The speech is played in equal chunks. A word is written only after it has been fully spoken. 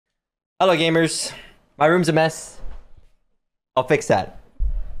Hello gamers, my room's a mess. I'll fix that.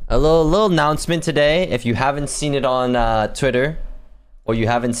 A little announcement today. If you haven't seen it on Twitter, or you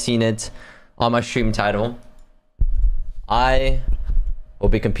haven't seen it on my stream title, I will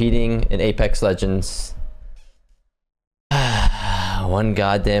be competing in Apex Legends. One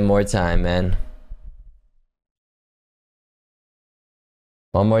goddamn more time, man.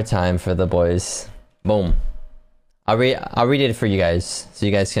 One more time for the boys. Boom. I'll read it for you guys, so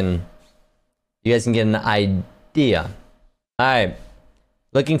you guys can get an idea. All right.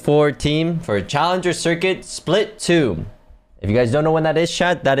 Looking for team for Challenger Circuit Split 2. If you guys don't know when that is,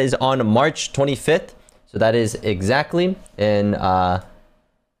 chat, that is on March 25th. So that is exactly in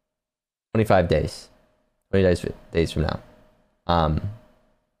 25 days. 20 days from now.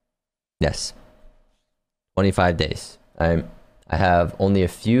 Yes. 25 days. I have only a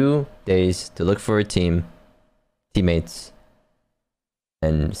few days to look for a teammates,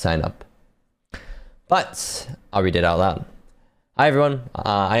 and sign up. But I'll read it out loud. Hi everyone,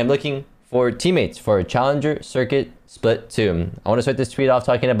 I am looking for teammates for Challenger Circuit Split 2. I want to start this tweet off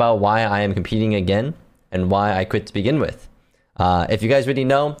talking about why I am competing again and why I quit to begin with. If you guys already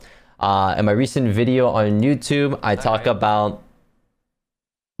know, in my recent video on YouTube, I talk about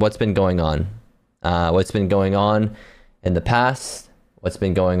what's been going on. What's been going on in the past, what's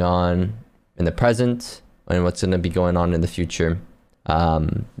been going on in the present, and what's going to be going on in the future.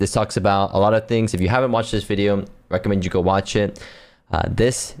 This talks about a lot of things. If you haven't watched this video, recommend you go watch it.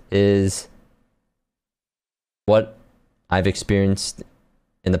 This is what I've experienced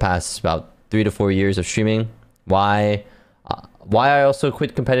in the past about 3 to 4 years of streaming. Why I also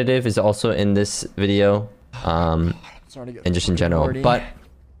quit competitive is also in this video, and just in general. But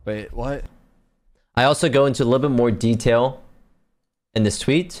wait, what? I also go into a little bit more detail in this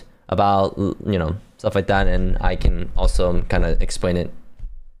tweet about, you know, stuff like that, and I can also kind of explain it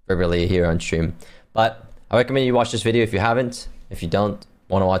verbally here on stream. But I recommend you watch this video if you haven't. If you don't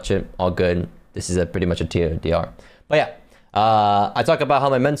want to watch it, all good. This is pretty much a TLDR. But yeah, I talk about how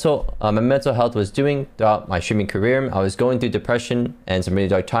my mental health was doing throughout my streaming career. I was going through depression and some really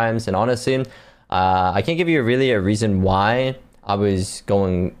dark times, and honestly, I can't give you really a reason why I was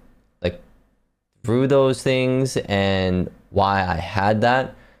going like through those things and why I had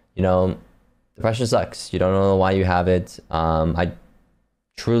that. You know, depression sucks. You don't know why you have it. I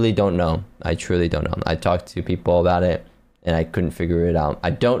truly don't know. I talked to people about it and I couldn't figure it out. I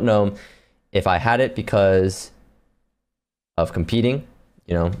don't know if I had it because of competing.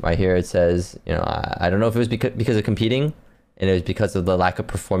 You know, right here it says, you know, I don't know if it was because of competing, and it was because of the lack of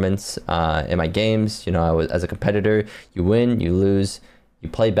performance in my games. You know, I was, as a competitor, you win, you lose, you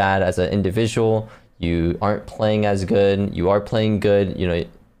play bad. As an individual, you aren't playing as good. You are playing good. You know,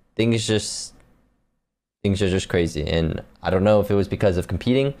 things are just crazy. And I don't know if it was because of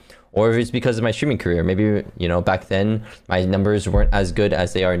competing or if it's because of my streaming career. Maybe, you know, back then my numbers weren't as good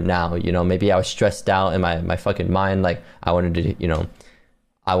as they are now. You know, maybe I was stressed out in my fucking mind. Like I wanted to, you know,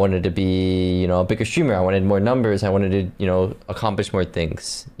 be, you know, a bigger streamer. I wanted more numbers. I wanted to, you know, accomplish more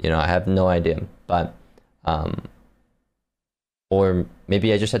things. You know, I have no idea. But, or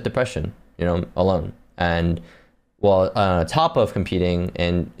maybe I just had depression, you know, alone. And well, on top of competing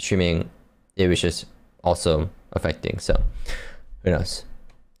and streaming, it was just also affecting. So who knows?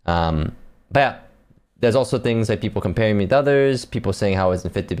 But yeah, there's also things like people comparing me to others, people saying how I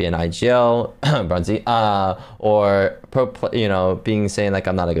wasn't fit to be an IGL, Bronzy, or you know, saying like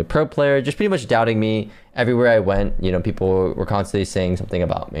I'm not a good pro player, just pretty much doubting me everywhere I went. You know, people were constantly saying something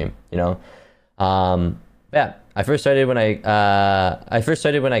about me, you know. Yeah, I first started when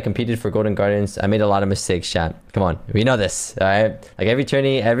I competed for Golden Gardens. I made a lot of mistakes, chat. Come on, we know this, all right? Like every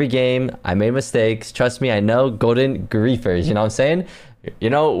tourney, every game, I made mistakes. Trust me, I know. Golden griefers, you know what I'm saying? You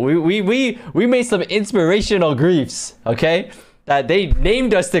know, we made some inspirational griefs, okay? That they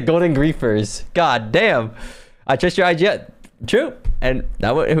named us the Golden Griefers. God damn. I trust your idea. True. And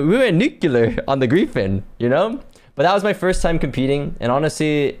that we went nuclear on the griefing, you know? But that was my first time competing, and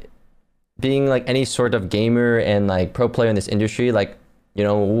honestly, being like any sort of gamer and like pro player in this industry, like, you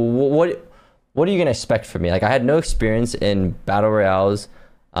know, what are you gonna expect from me? Like I had no experience in battle royales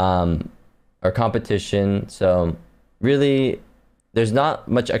or competition, so really there's not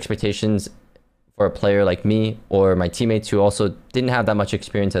much expectations for a player like me or my teammates who also didn't have that much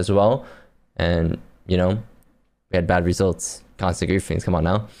experience as well. And you know, we had bad results, constant griefings. Come on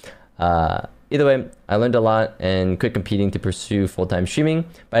now. Either way, I learned a lot and quit competing to pursue full-time streaming,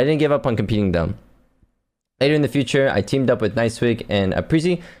 but I didn't give up on competing though. Later in the future, I teamed up with Nicewig and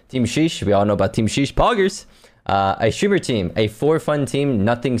Aprizi, Team Sheesh. We all know about Team Sheesh, Poggers. A streamer team, a for fun team,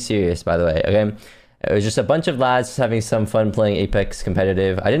 nothing serious, by the way, okay? It was just a bunch of lads having some fun playing Apex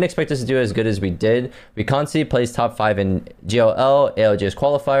competitive. I didn't expect us to do as good as we did. We constantly placed top 5 in GLL, ALGS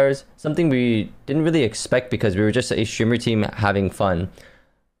qualifiers, something we didn't really expect because we were just a streamer team having fun.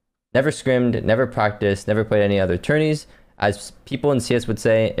 Never scrimmed, never practiced, never played any other tourneys. As people in CS would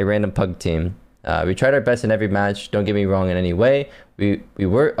say, a random pug team. We tried our best in every match, don't get me wrong in any way. We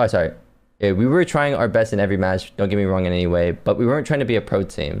were trying our best in every match, don't get me wrong in any way, but we weren't trying to be a pro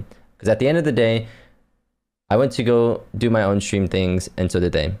team. Because at the end of the day, I went to go do my own stream things, and so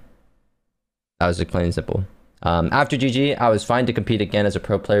did they. That was plain and simple. After GG, I was fine to compete again as a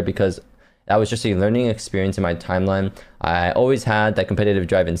pro player because that was just a learning experience in my timeline. I always had that competitive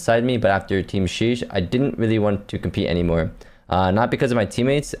drive inside me, but after Team Sheesh, I didn't really want to compete anymore. Not because of my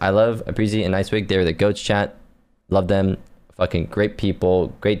teammates. I love Aprizi and Nicewig. They were the GOATs chat. Love them. Fucking great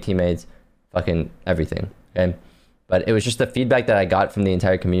people, great teammates, fucking everything. Okay. But it was just the feedback that I got from the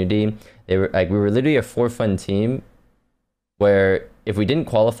entire community. They were like, we were literally a for-fun team where if we didn't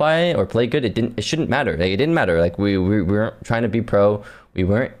qualify or play good, it shouldn't matter. Like, it didn't matter. Like, we weren't trying to be pro. We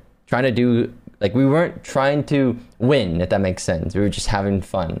weren't trying to do, like, we weren't trying to win, if that makes sense. We were just having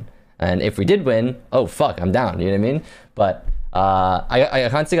fun. And if we did win, oh fuck, I'm down, you know what I mean? But I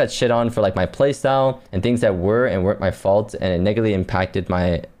constantly got shit on for like my playstyle and things that were and weren't my fault, and it negatively impacted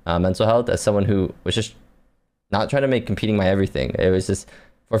my mental health as someone who was just not trying to make competing my everything. It was just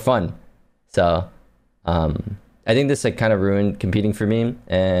for fun. So I think this like kind of ruined competing for me,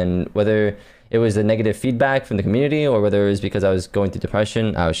 and whether it was a negative feedback from the community or whether it was because I was going through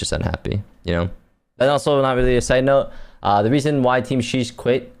depression, I was just unhappy, you know? And also, not really a side note, the reason why Team Sheesh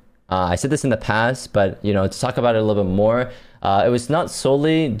quit, I said this in the past, but you know, to talk about it a little bit more, it was not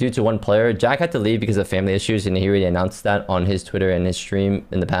solely due to one player. Jack had to leave because of family issues, and he already announced that on his Twitter and his stream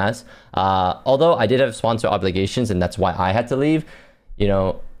in the past. Although I did have sponsor obligations, and that's why I had to leave. You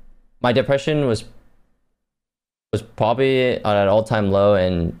know, my depression was probably at an all-time low,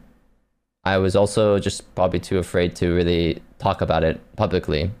 and I was also just probably too afraid to really talk about it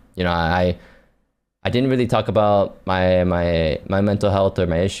publicly. You know, I didn't really talk about my mental health or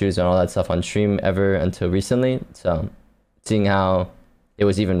my issues and all that stuff on stream ever until recently. So seeing how it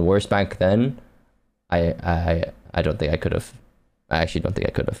was even worse back then, I don't think I could have. I actually don't think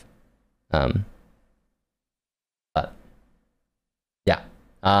I could have. But yeah.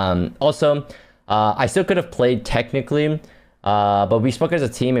 Also, I still could have played technically, but we spoke as a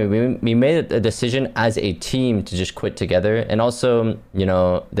team, and we made a decision as a team to just quit together. And also, you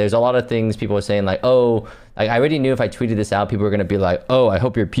know, there's a lot of things people are saying like, oh, like I already knew if I tweeted this out, people were gonna be like, oh, I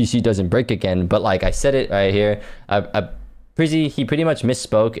hope your PC doesn't break again. But like I said it right here, he pretty much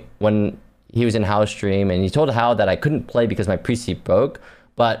misspoke when he was in Hal's stream, and he told Hal that I couldn't play because my PC broke.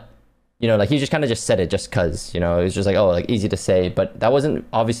 But you know, like he just kind of just said it just cause, you know, it was just like, oh, like easy to say, but that wasn't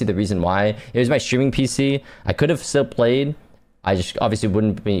obviously the reason why. It was my streaming PC. I could have still played. I just obviously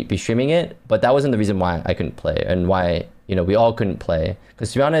wouldn't be streaming it, but that wasn't the reason why I couldn't play, and why, you know, we all couldn't play.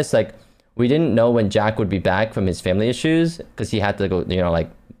 Because to be honest, like we didn't know when Jack would be back from his family issues, because he had to go, you know, like,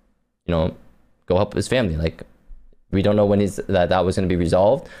 you know, go help his family. Like we don't know when that was going to be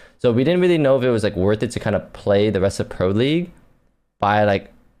resolved. So we didn't really know if it was like worth it to kind of play the rest of Pro League by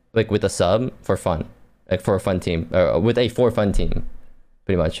like with a sub for fun, like for a fun team, or with a for fun team,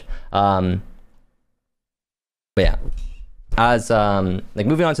 pretty much. But yeah. As like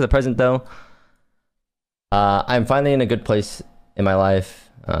moving on to the present though, I'm finally in a good place in my life.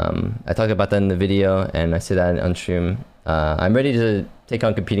 I talked about that in the video, and I say that on stream. I'm ready to take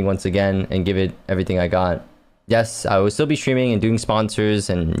on competing once again and give it everything I got. Yes, I will still be streaming and doing sponsors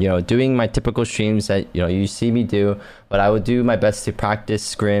and, you know, doing my typical streams that, you know, you see me do, but I will do my best to practice,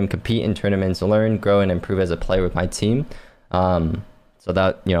 scrim, compete in tournaments, learn, grow, and improve as a player with my team. So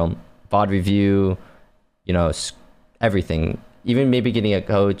that, you know, VOD review, you know, everything, even maybe getting a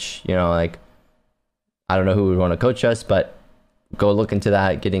coach, you know, like I don't know who would want to coach us, but go look into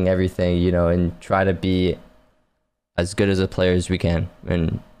that, getting everything, you know, and try to be as good as a player as we can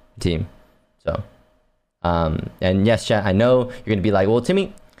in team. So and yes, chat, I know you're gonna be like, well,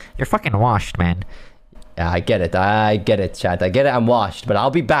 Timmy, you're fucking washed, man. Yeah, I get it, chat, I get it, I'm washed, but I'll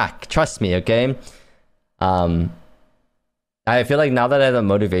be back, trust me, okay? I feel like now that I have a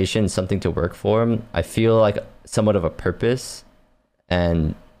motivation, something to work for, I feel like somewhat of a purpose.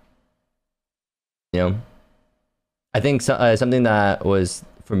 And, you know, I think something that was,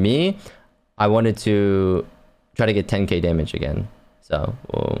 for me, I wanted to try to get 10k damage again. So,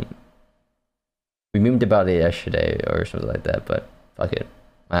 we memed about it yesterday or something like that, but fuck it.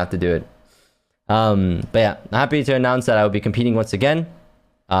 I have to do it. But yeah, I'm happy to announce that I will be competing once again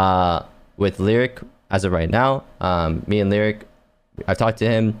with Lyric as of right now. Me and Lyric, I've talked to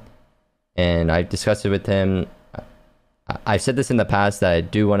him. and I've discussed it with him. I've said this in the past that I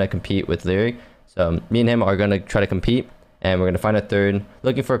do want to compete with Lyric. So me and him are gonna try to compete, and we're gonna find a third.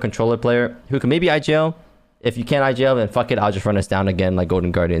 Looking for a controller player who can maybe IGL. If you can't IGL, then fuck it, I'll just run us down again like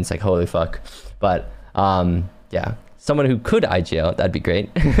Golden Guardians. Like holy fuck. But yeah, someone who could IGL, that'd be great.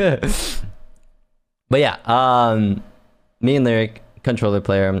 But yeah, me and Lyric, controller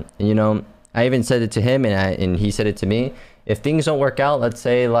player, and you know, I even said it to him, and he said it to me. If things don't work out, let's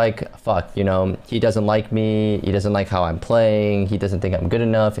say like, fuck, you know, he doesn't like me, he doesn't like how I'm playing, he doesn't think I'm good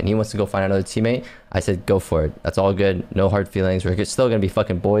enough, and he wants to go find another teammate, I said, go for it. That's all good. No hard feelings. We're still gonna be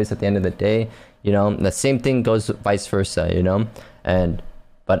fucking boys at the end of the day, you know. And the same thing goes vice versa, you know.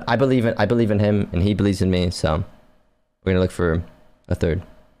 But I believe in him, and he believes in me, so we're gonna look for a third.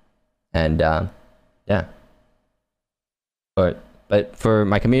 And yeah. But for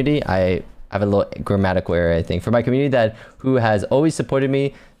my community, I have a little grammatical error, I think. For my community who has always supported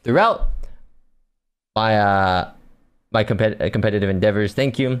me throughout my my competitive endeavors,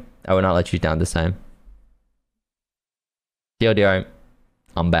 thank you. I will not let you down this time. TLDR,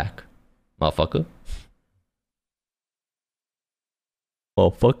 I'm back, motherfucker.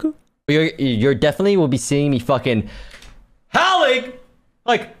 Motherfucker. You're definitely will be seeing me fucking howling.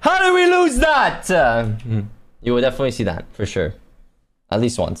 Like, how did we lose that? You will definitely see that for sure. At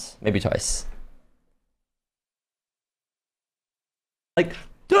least once, maybe twice. Like,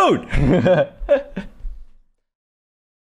 dude!